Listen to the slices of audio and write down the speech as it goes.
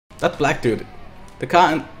That black dude. The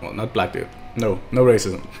car and... Well, not black dude. No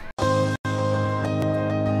racism.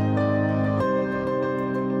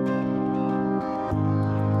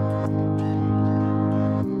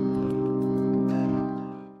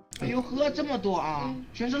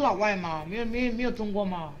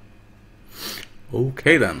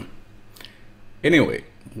 Okay then. Anyway,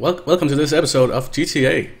 welcome to this episode of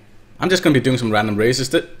GTA. I'm just gonna be doing some random races.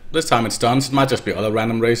 This time it's stunts. It might just be other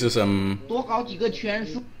random races.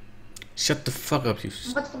 Shut the fuck up, you.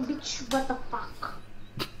 What the fuck?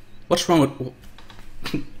 What's wrong with?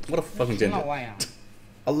 What a fucking ginger.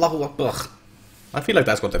 Allahu Akbar. I feel like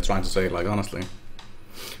that's what they're trying to say. Like honestly.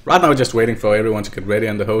 Right now we're just waiting for everyone to get ready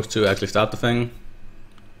and the host to actually start the thing.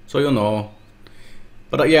 So you'll know.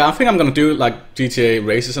 But yeah, I think I'm gonna do like GTA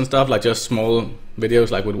races and stuff, like just small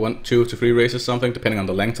videos, like with 1, 2 to 3 races, something, depending on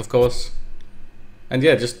the length, of course. And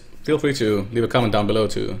yeah, just feel free to leave a comment down below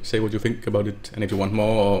to say what you think about it, and if you want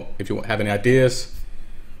more, or if you have any ideas.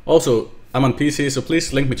 Also, I'm on PC, so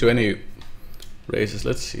please link me to any races.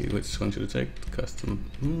 Let's see, which one should I take?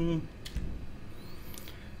 Custom.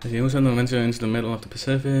 As you venture into the middle of the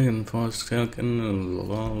Pacific and force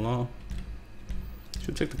Falcon.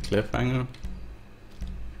 Should take the cliffhanger.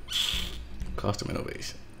 Custom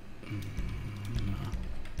innovation.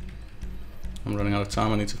 I'm running out of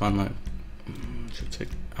time. I need to find my.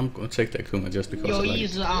 I'm gonna take the Akuma just because.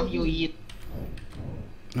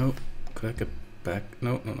 No, could I get back?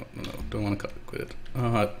 No. Don't want to quit it.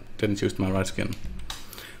 Oh, I didn't use my right skin.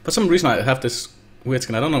 For some reason, I have this weird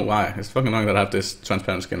skin. I don't know why. It's fucking annoying that I have this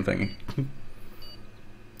transparent skin thingy.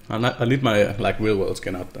 I need my like real world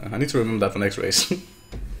skin out there. I need to remember that for next race.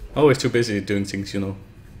 Always too busy doing things, you know.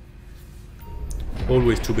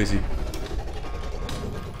 Always too busy.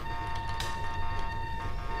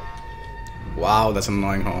 Wow, that's an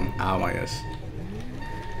annoying horn. Ow, my ears.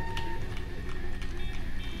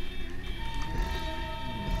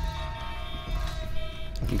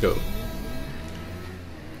 Go.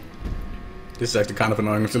 This is actually kind of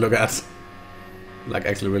annoying to look at. Like,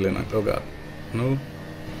 actually really annoying. Oh god. No.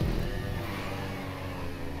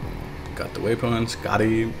 Got the waypoints. Got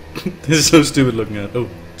him. This is so stupid looking at. Oh,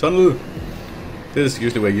 tunnel. This is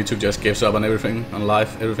usually where YouTube just gives up on everything, on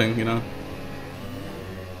life, everything, you know.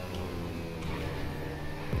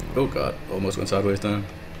 Oh god, almost went sideways there.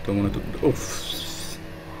 Don't want to do. Oh.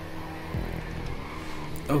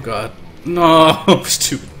 Oh god. No,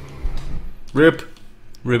 stupid. Rip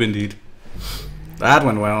indeed. That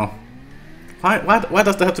went well. Why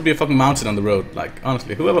does there have to be a fucking mountain on the road? Like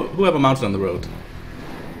honestly, whoever mounted on the road.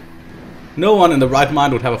 No one in the right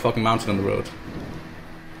mind would have a fucking mountain on the road.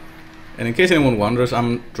 And in case anyone wonders,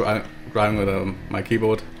 I'm driving with my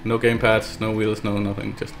keyboard. No gamepads, no wheels, no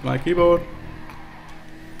nothing, just my keyboard.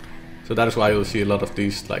 So that is why you'll see a lot of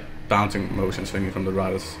these like bouncing motions thingy from the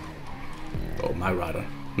riders. Oh, my rider,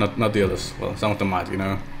 not the others. Well, some of them might, you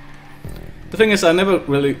know. The thing is, I never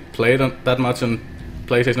really played that much on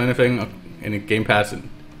PlayStation or anything, or any gamepads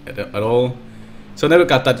at all. So I never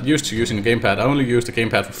got that used to using the gamepad. I only used the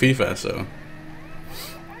gamepad for FIFA, so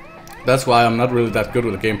that's why I'm not really that good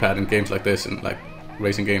with a gamepad in games like this, and like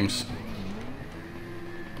racing games.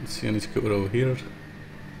 Let's see, I need to go over here.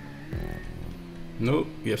 No,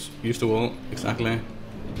 yes, use the wall, exactly.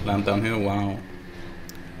 Land down here, wow.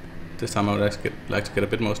 This time I would actually like to get a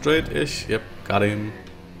bit more straight-ish. Yep, got him.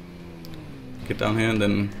 Get down here and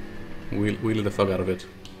then wheel the fuck out of it.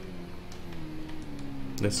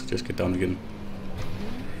 Let's just get down again.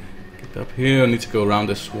 Get up here, I need to go around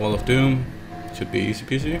this wall of doom. Should be easy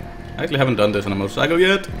peasy. I actually haven't done this on a motorcycle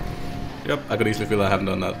yet. Yep, I could easily feel I haven't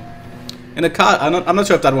done that. In a car, I'm not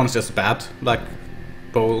sure if that one's just bad, like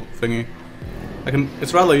bowl thingy.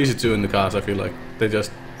 It's rather easy to in the cars. I feel like they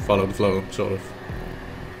just follow the flow, sort of.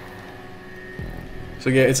 So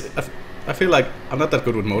yeah, I feel like I'm not that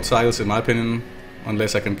good with motorcycles, in my opinion,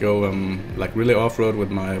 unless I can go like really off-road with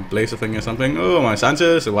my Blazer thing or something. Oh, my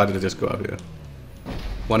Sanchez! So why did I just go out here?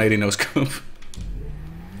 180 no scope.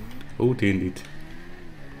 Oh, indeed.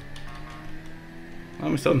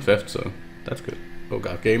 I'm still in 5th, so that's good. Oh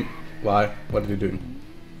god, game. Why? What did you do?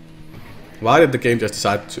 Why did the game just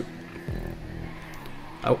decide to?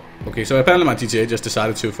 Oh, okay, so apparently my GTA just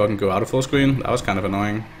decided to fucking go out of full screen. That was kind of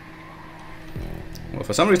annoying. Well,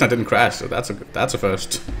 for some reason I didn't crash, so that's a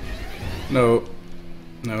first. No.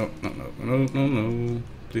 No.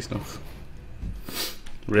 Please no.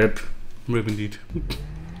 Rip indeed.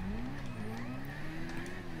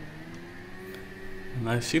 And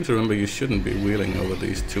I seem to remember you shouldn't be wheeling over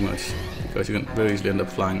these too much, because you can very easily end up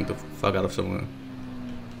flying the fuck out of somewhere.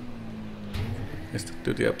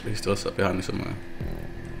 Dude, yep, he's still up behind me somewhere.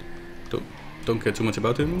 Don't care too much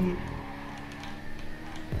about him.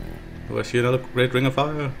 Do I see another great ring of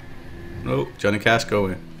fire? No, Johnny Cash, go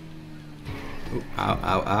away. Ooh, ow,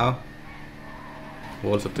 ow, ow.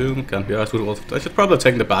 Walls of Doom, can't be asked with Walls of Doom. I should probably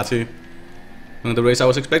take the Bati. In the race I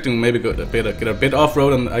was expecting maybe get a bit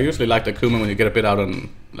off-road, and I usually like the Kuma when you get a bit out on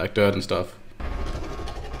like dirt and stuff.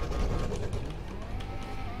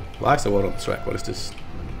 Why is the water on the track? What is this?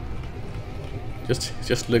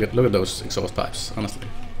 Just look at those exhaust pipes, honestly.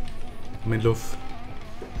 I'm in love.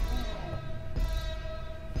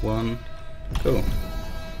 One, go.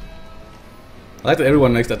 I like that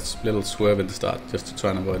everyone makes that little swerve at the start, just to try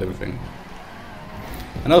and avoid everything.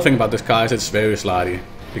 Another thing about this car is it's very slidey,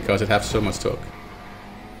 because it has so much torque.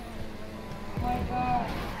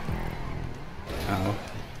 Ow.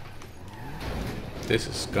 This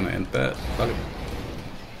is gonna end bad. Fuck it.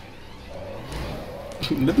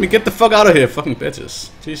 Let me get the fuck out of here, fucking bitches.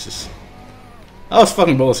 Jesus. That was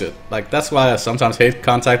fucking bullshit. Like, that's why I sometimes hate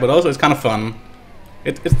contact, but also it's kind of fun.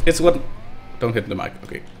 It's what... Don't hit the mic.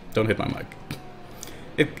 Okay, don't hit my mic.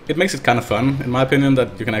 It makes it kind of fun, in my opinion,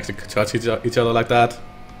 that you can actually touch each other like that.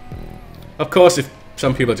 Of course, if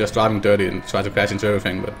some people are just driving dirty and try to crash into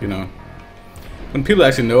everything, but, you know... When people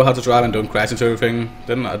actually know how to drive and don't crash into everything,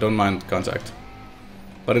 then I don't mind contact.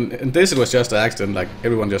 But in this it was just an accident, like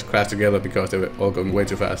everyone just crashed together because they were all going way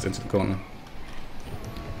too fast into the corner.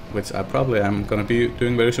 Which I probably am gonna be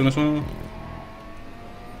doing very soon as well.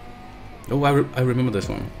 Oh, I remember this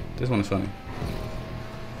one. This one is funny.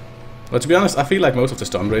 But to be honest, I feel like most of the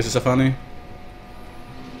stunt races are funny.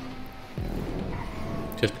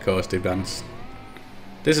 Just because they've done...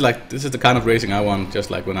 This is the kind of racing I want, just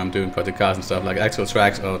like when I'm doing project cars and stuff, like actual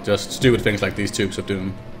tracks or just stupid things like these tubes of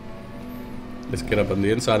Doom. Let's get up on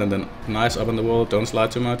the inside and then nice up on the wall, don't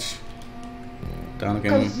slide too much. Down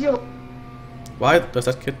again. Why does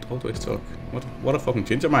that kid always talk? What a fucking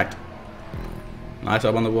ginger mate. Nice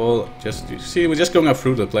up on the wall. Just, you see, we're just going up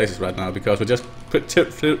through the places right now because we just I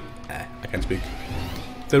can't speak.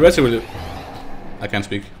 Theoretically, I can't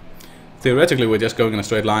speak. Theoretically, we're just going in a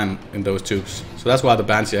straight line in those tubes. So that's why the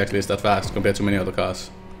Banshee actually is that fast compared to many other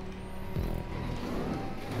cars.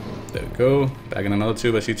 There we go. Back in another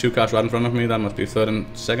tube. I see two cars right in front of me. That must be third and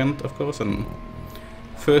second, of course. And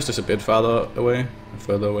first is a bit farther away.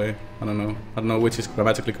 Further away. I don't know. I don't know which is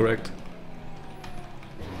grammatically correct.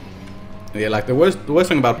 Yeah, like the worst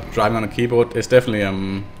thing about driving on a keyboard is definitely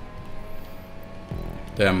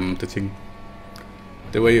the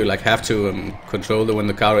way you like have to control when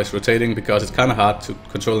the car is rotating, because it's kind of hard to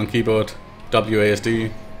control on keyboard. WASD.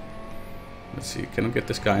 Let's see, can we get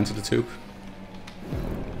this guy into the tube?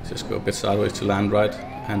 Let's just go a bit sideways to land right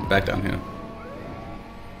and back down here.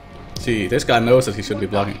 See, this guy knows that he should be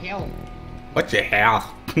blocking. What the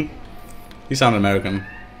hell? He sounded American.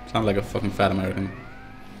 Sounded like a fucking fat American.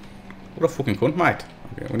 What a fucking cunt, mate.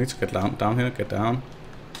 Okay, we need to get down here, get down.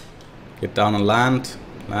 Get down and land.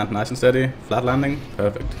 Land nice and steady. Flat landing.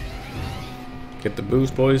 Perfect. Get the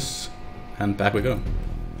boost, boys. And back we go.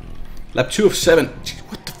 Lap 2 of 7.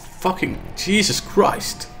 What the fucking... Jesus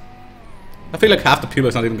Christ. I feel like half the people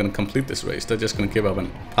is not even going to complete this race. They're just going to give up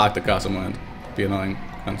and park the car somewhere and be annoying.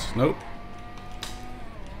 Nope.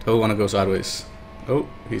 Don't want to go sideways. Oh,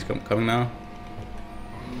 he's coming now.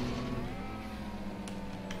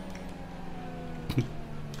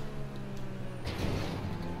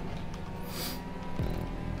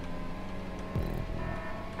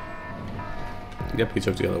 Yep, he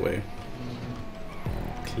took the other way.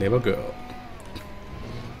 Clever girl.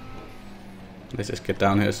 Let's just get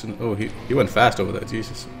down here soon. Oh, he went fast over there,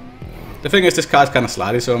 Jesus. The thing is, this car is kind of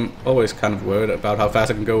slidey, so I'm always kind of worried about how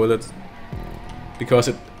fast I can go with it. Because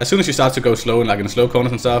as soon as you start to go slow, like in slow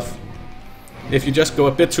corners and stuff, if you just go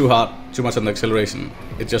a bit too hard, too much on the acceleration,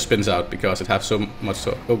 it just spins out because it has so much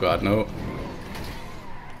torque. Oh god, no.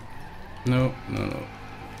 No.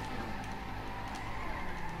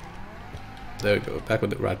 There we go, back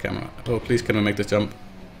with the right camera. Oh, please, can we make this jump?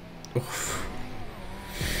 Oof.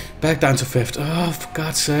 Back down to 5th. Oh, for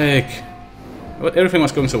God's sake. But everything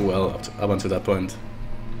was going so well up until that point.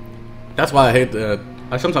 That's why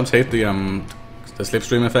I sometimes hate the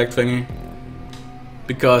slipstream effect thingy.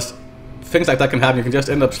 Because things like that can happen. You can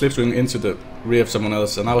just end up slipstreaming into the rear of someone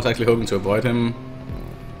else. And I was actually hoping to avoid him.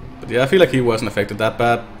 But yeah, I feel like he wasn't affected that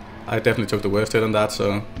bad. I definitely took the worst hit on that,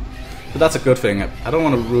 so... But that's a good thing. I don't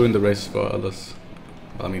want to ruin the races for others.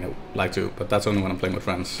 Well, I mean, I would like to, but that's only when I'm playing with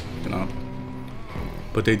friends, you know.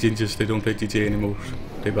 But they gingers, they don't play GTA anymore.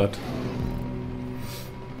 They bad.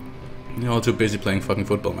 They're all too busy playing fucking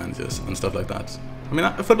Football Managers and stuff like that. I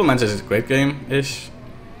mean, Football Managers is a great game-ish.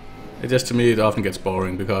 It just, to me, it often gets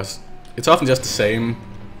boring because it's often just the same.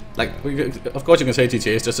 Like, of course you can say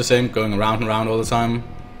GTA is just the same, going around and around all the time.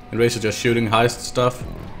 And races just shooting heist stuff.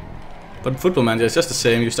 But Football Manager is just the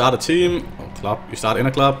same. You start a team, or club, you start in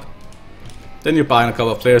a club. Then you buy in a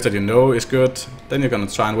couple of players that you know is good. Then you're gonna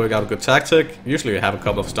try and work out a good tactic. Usually you have a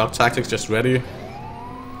couple of stock tactics just ready.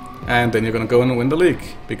 And then you're gonna go and win the league.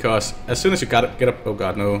 Because as soon as you get a oh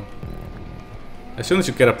god, no. As soon as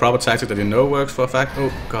you get a proper tactic that you know works for a fact,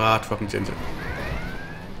 oh god, fucking ginger.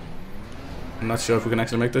 I'm not sure if we can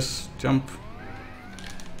actually make this jump.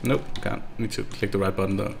 Nope, can't. Need to click the right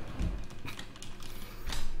button though.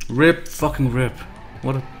 Rip, fucking rip.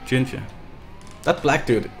 What a ginger. That black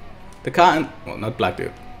dude. The car in... Well, not black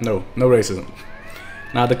dude. No racism.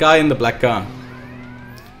 Now, the guy in the black car.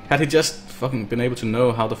 Had he just fucking been able to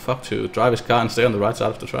know how the fuck to drive his car and stay on the right side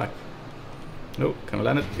of the track? No, can we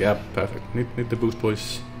land it? Yeah, perfect. Need the boost,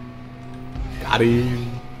 boys. Got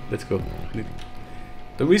him. Let's go.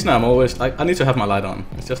 The reason I'm always... I need to have my light on.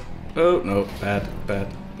 It's just... Oh, no. Bad.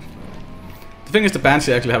 The thing is, the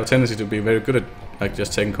Banshee actually have a tendency to be very good at like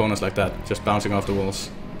just taking corners like that, just bouncing off the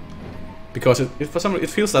walls. Because for some reason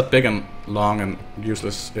it feels that big and long and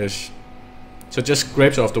useless-ish. So it just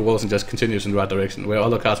scrapes off the walls and just continues in the right direction, where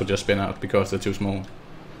other cars will just spin out because they're too small.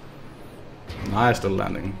 Nice little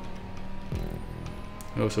landing.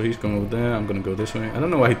 Oh, so he's going over there, I'm gonna go this way. I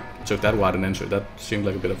don't know why he took that wide an entry, that seemed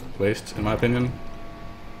like a bit of waste, in my opinion.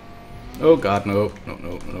 Oh god, no.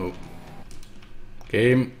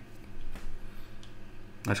 Game.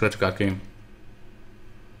 I swear to god, game.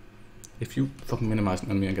 If you fucking minimize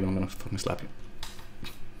on me again, I'm gonna fucking slap you.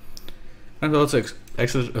 And also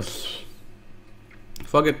exit.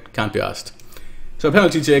 Fuck it, can't be asked. So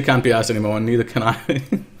apparently GTA can't be asked anymore, and neither can I.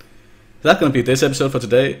 That's gonna be this episode for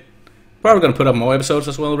today. Probably gonna put up more episodes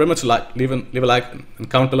as well. Remember to leave a like and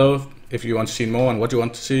comment below if you want to see more and what you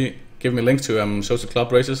want to see. Give me links to social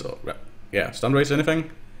club races or stunt races,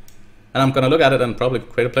 anything. And I'm gonna look at it and probably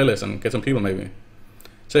create a playlist and get some people maybe.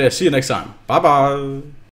 So yeah, see you next time. Bye bye.